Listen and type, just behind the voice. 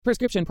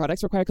Prescription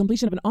products require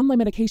completion of an online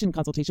medication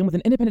consultation with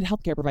an independent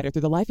healthcare provider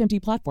through the LifeMD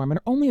platform and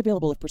are only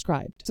available if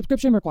prescribed.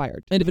 Subscription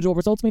required. Individual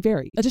results may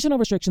vary. Additional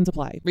restrictions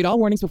apply. Read all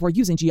warnings before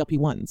using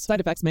GLP-1s.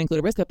 Side effects may include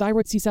a risk of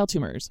thyroid C-cell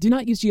tumors. Do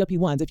not use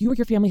GLP-1s if you or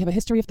your family have a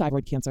history of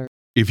thyroid cancer.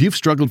 If you've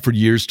struggled for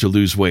years to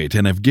lose weight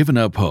and have given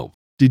up hope,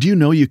 did you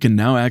know you can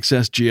now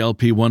access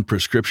GLP-1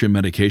 prescription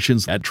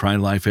medications at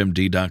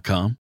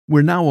TryLifeMD.com?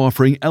 We're now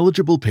offering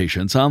eligible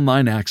patients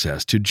online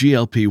access to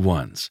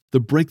GLP-1s, the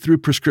breakthrough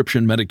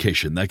prescription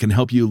medication that can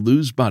help you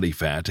lose body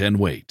fat and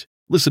weight.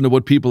 Listen to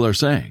what people are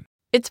saying.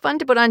 It's fun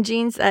to put on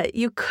jeans that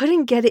you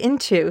couldn't get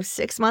into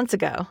 6 months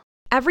ago.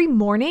 Every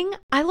morning,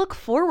 I look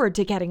forward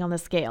to getting on the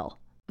scale.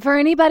 For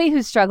anybody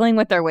who's struggling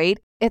with their weight,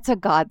 it's a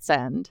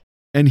godsend.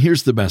 And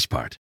here's the best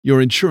part.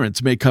 Your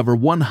insurance may cover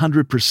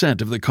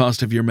 100% of the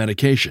cost of your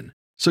medication.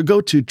 So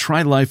go to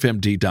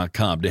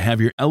TryLifeMD.com to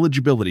have your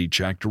eligibility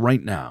checked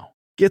right now.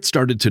 Get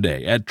started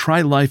today at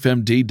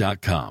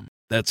TryLifeMD.com.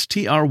 That's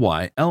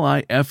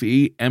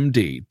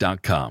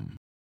TryLifeMD.com.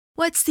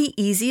 What's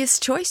the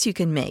easiest choice you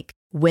can make?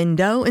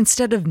 Window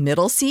instead of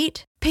middle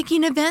seat?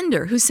 Picking a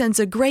vendor who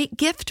sends a great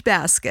gift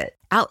basket?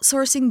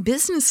 Outsourcing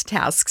business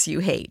tasks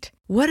you hate?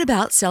 What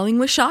about selling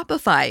with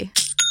Shopify?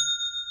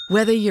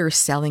 Whether you're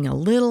selling a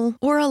little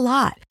or a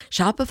lot,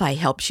 Shopify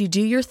helps you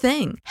do your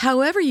thing,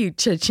 however you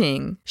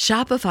cha-ching.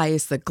 Shopify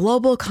is the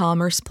global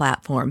commerce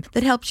platform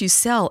that helps you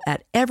sell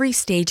at every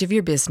stage of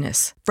your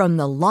business. From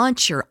the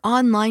launch your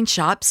online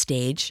shop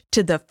stage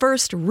to the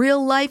first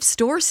real-life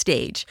store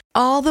stage,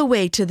 all the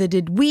way to the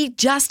did we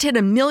just hit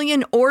 1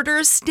 million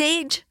orders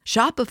stage.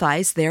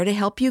 Shopify's there to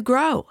help you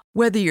grow.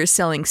 Whether you're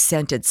selling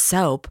scented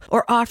soap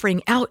or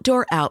offering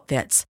outdoor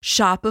outfits,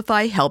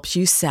 Shopify helps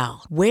you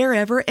sell.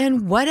 Wherever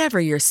and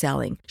whatever you're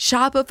selling,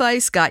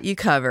 Shopify's got you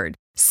covered.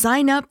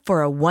 Sign up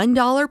for a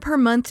 $1 per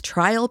month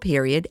trial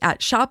period at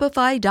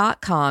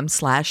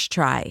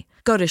shopify.com/try.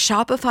 Go to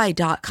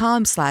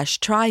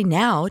shopify.com/try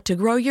now to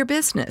grow your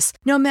business,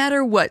 no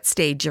matter what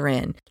stage you're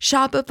in.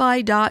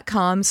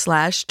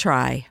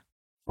 Shopify.com/try.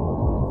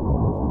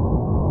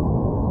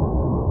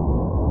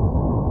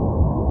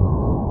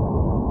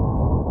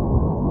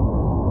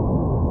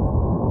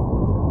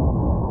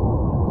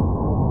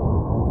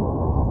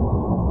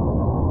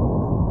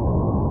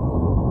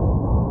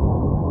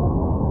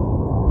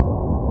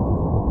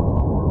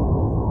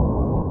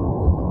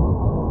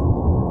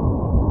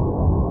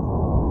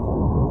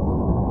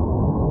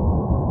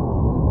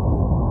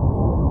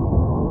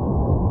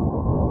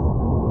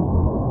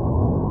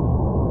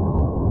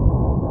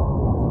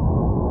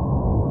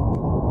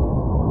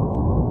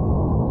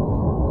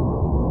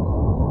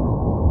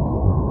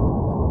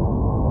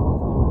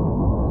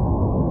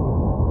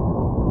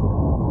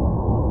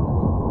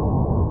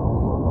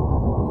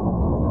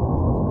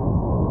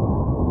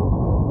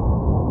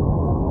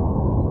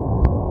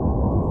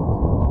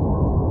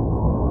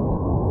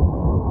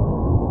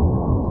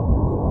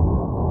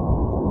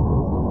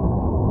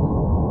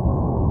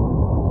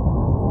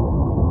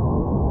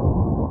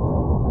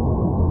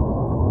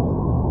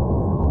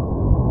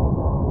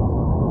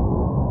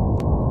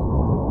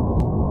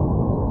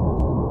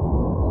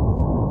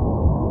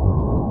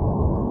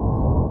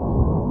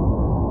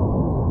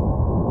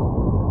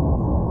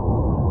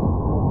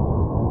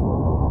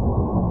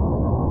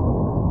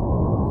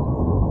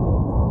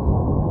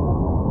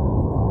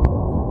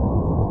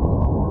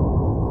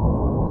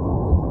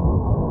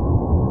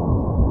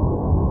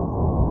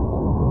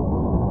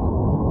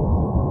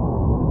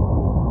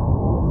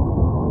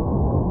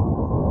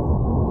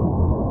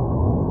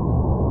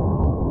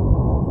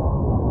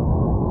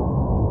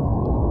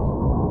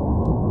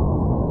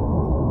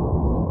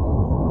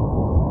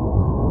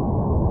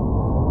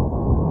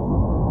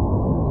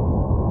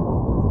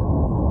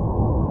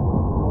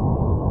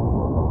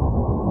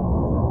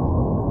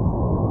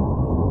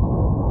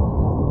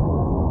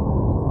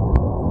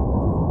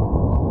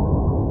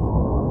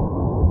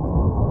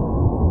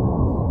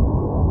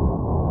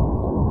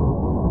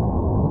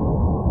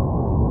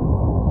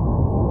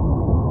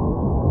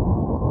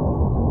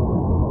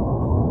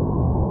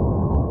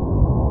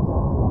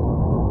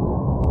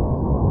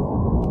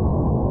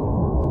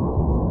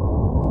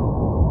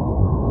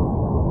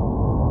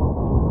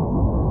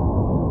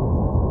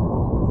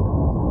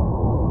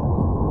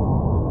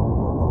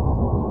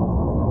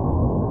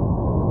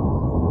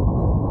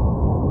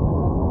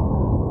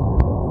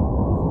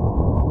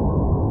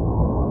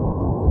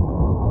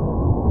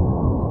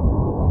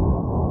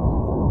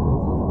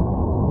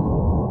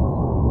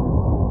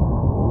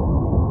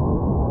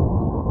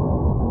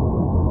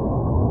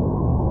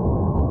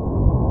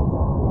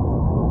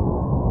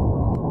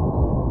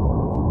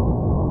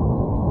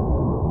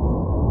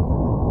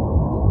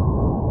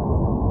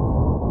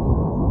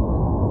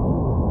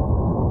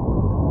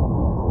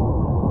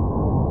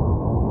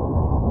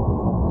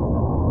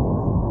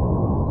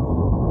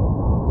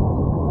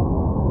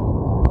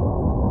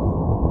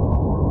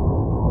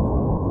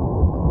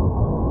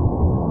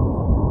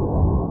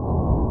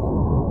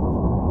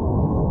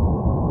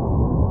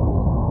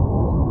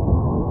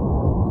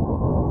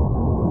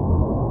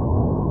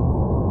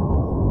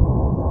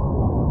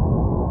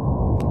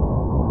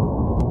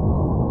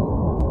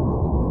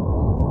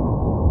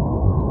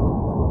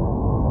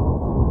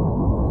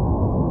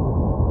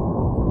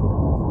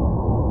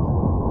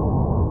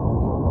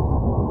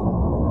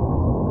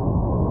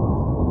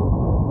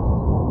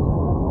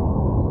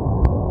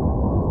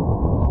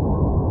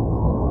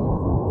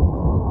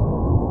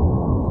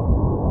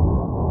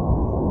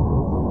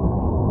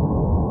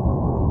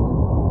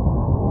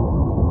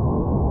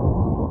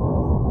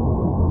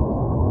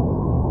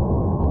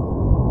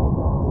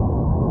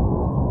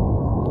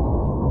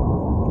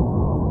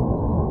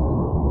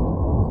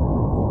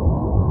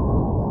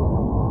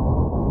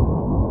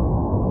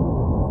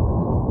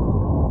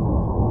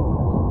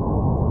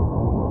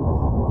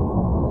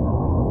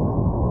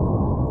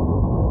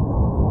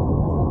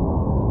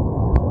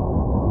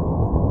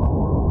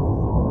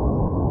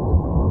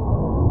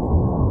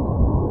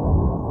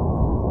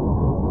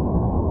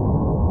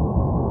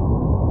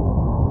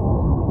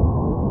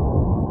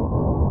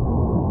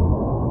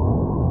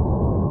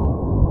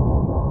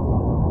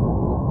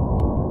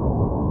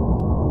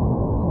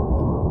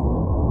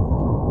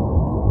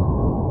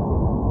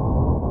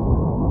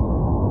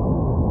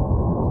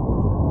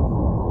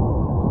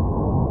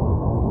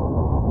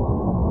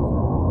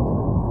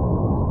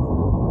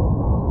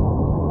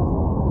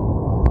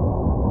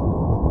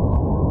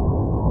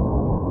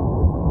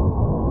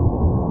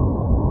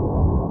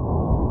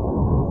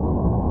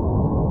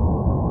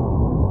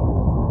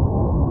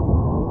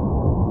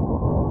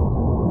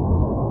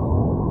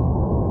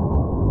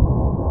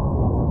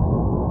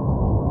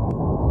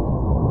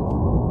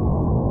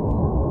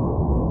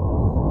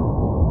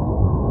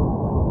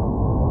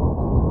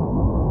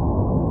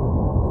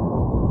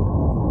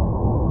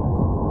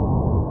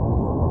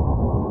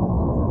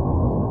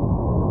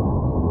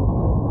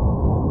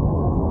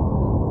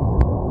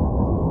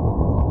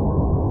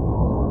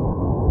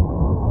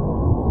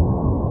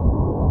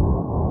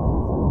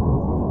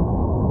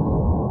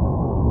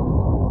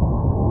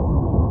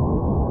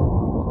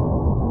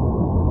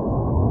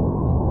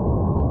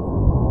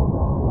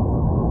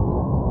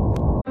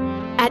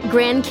 At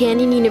Grand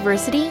Canyon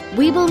University,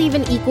 we believe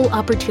in equal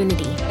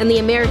opportunity, and the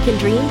American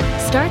dream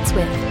starts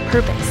with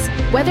purpose.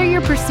 Whether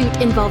your pursuit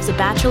involves a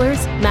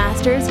bachelor's,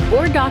 master's,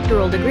 or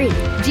doctoral degree,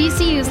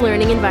 GCU's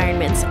learning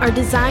environments are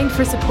designed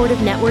for supportive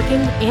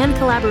networking and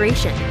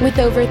collaboration. With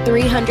over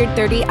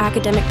 330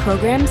 academic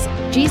programs,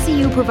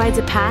 GCU provides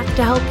a path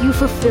to help you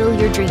fulfill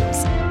your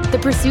dreams. The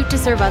pursuit to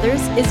serve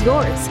others is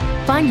yours.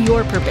 Find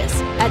your purpose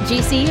at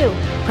GCU.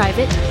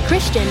 Private,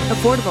 Christian,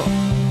 affordable.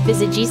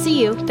 Visit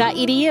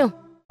gcu.edu.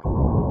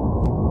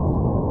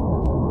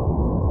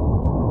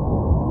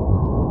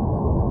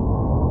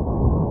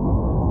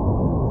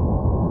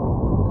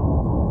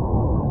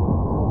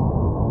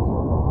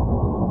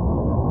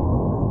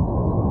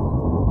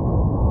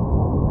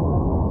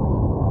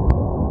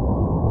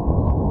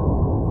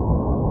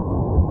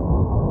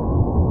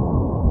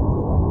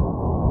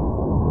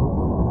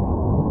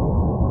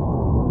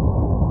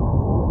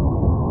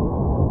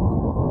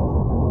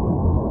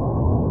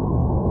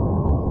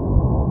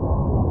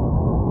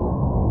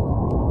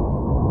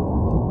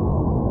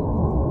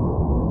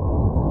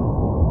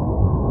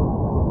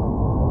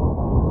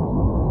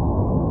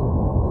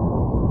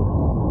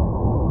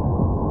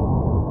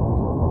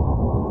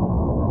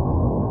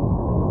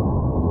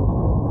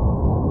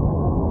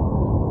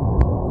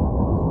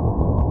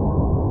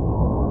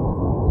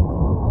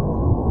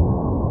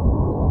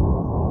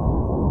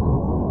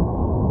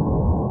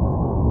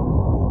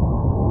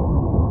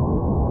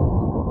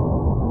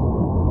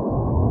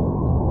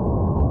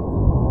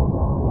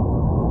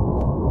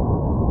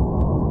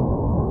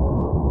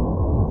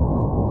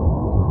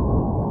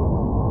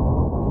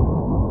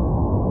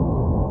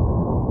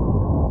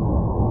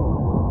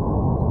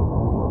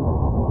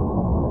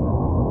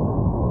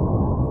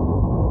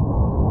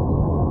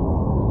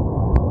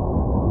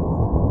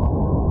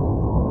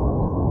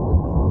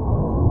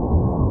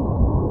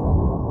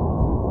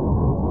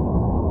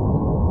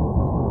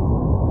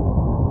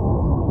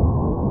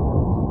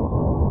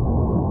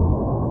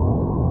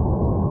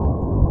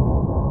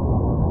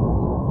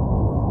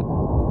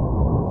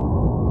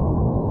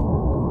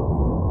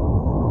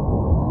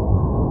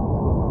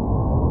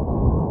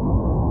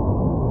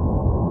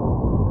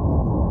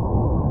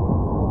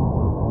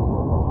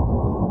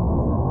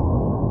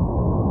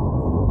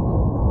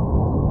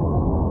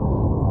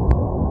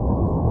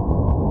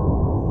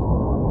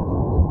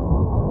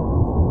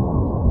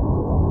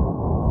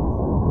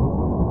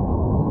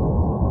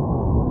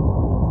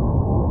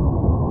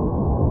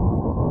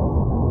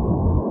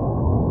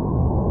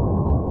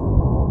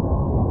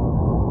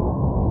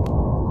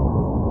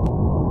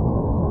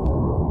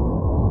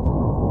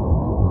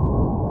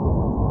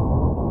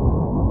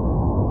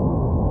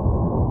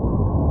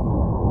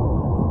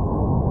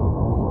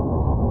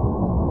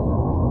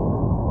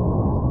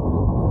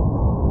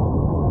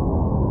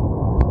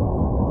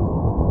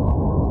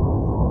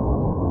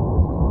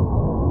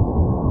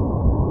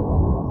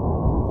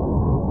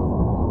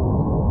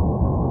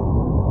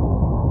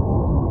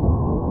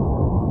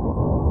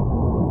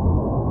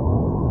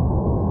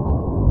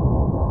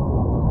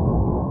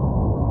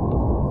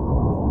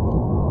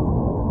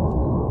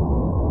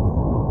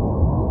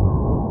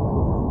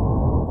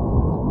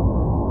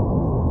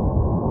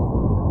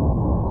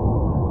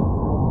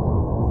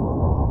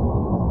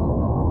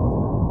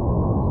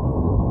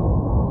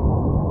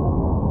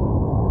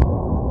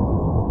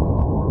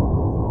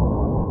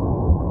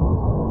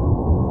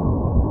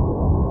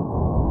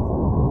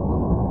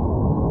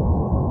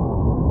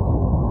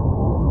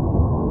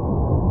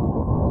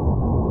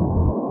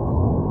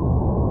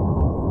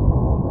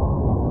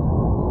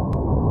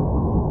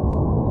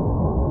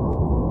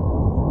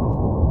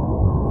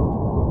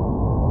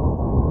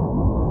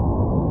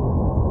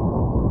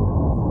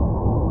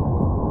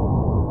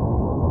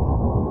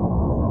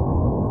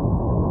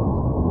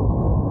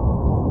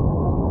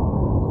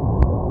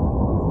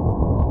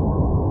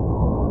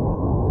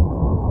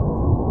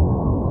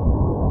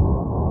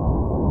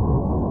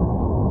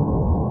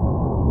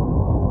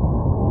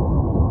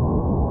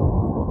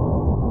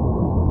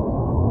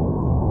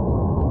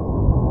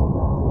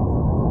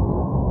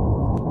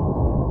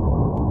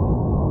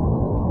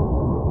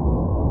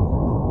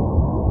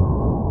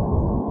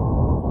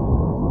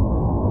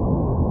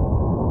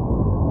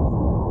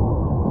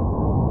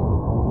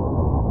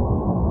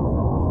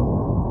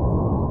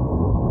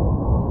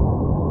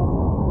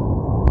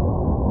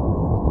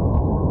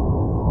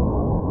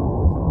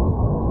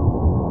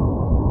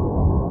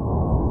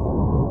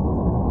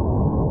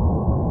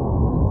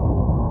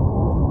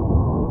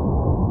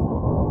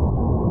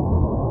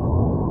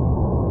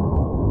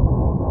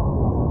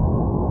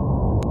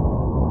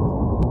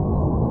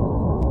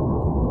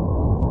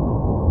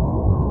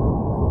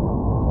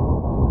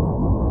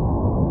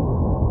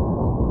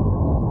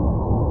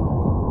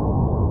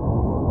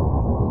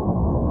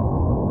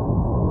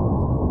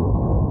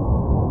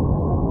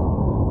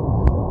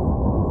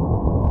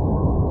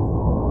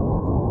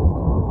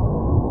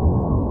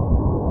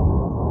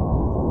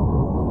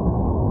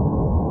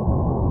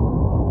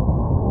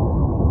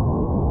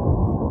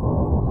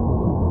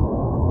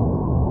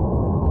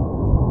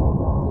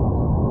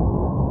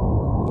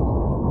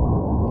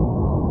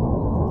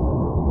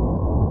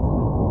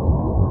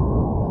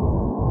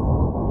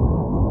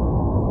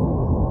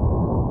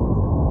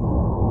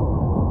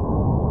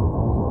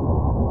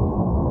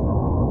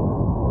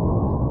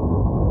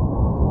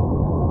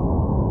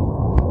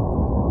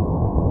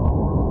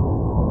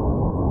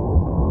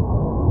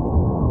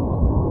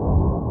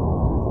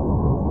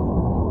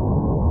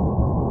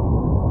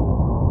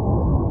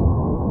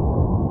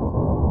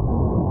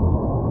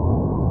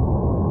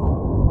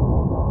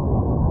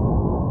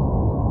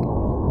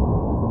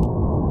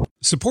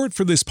 Support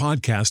for this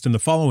podcast and the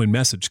following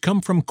message come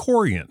from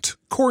Corient.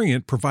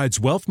 Corient provides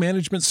wealth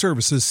management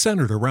services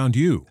centered around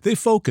you. They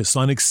focus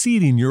on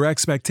exceeding your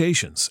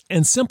expectations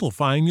and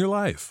simplifying your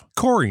life.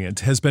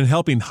 Corient has been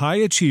helping high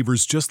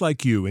achievers just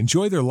like you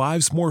enjoy their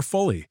lives more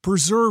fully,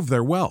 preserve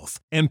their wealth,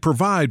 and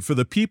provide for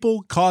the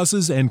people,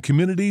 causes, and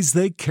communities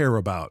they care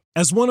about.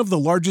 As one of the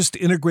largest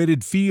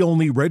integrated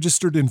fee-only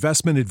registered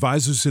investment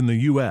advisors in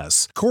the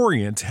U.S.,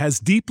 Corient has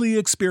deeply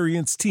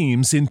experienced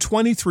teams in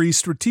 23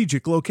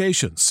 strategic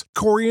locations.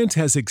 Corient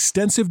has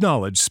extensive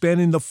knowledge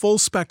spanning the full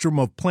spectrum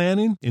of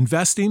planning,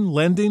 investing,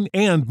 lending,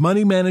 and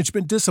money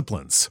management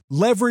disciplines.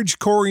 Leverage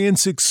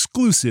Corient's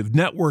exclusive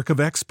network of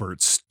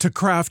experts to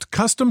craft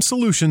custom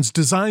solutions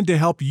designed to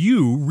help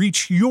you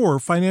reach your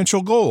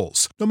financial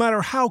goals, no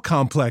matter how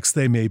complex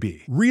they may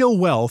be. Real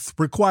wealth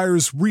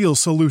requires real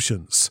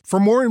solutions. For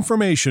more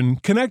information,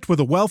 connect with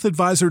a wealth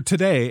advisor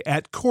today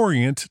at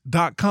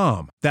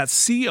Corient.com.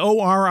 That's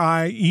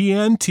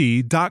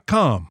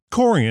Corient.com.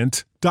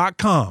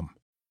 Corient.com.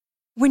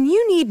 When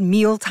you need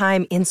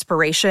mealtime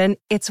inspiration,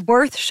 it's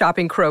worth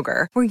shopping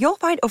Kroger, where you'll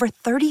find over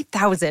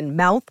 30,000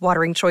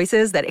 mouth-watering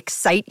choices that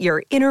excite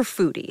your inner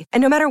foodie.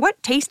 And no matter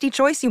what tasty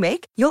choice you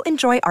make, you'll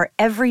enjoy our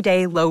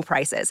everyday low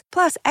prices,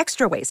 plus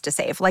extra ways to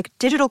save, like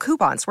digital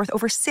coupons worth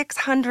over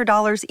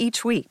 $600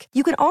 each week.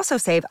 You can also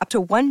save up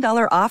to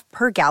 $1 off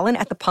per gallon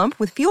at the pump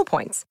with fuel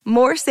points.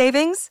 More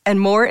savings and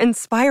more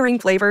inspiring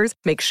flavors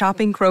make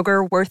shopping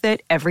Kroger worth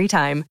it every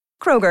time.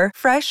 Kroger,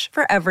 fresh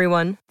for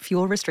everyone.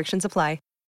 Fuel restrictions apply.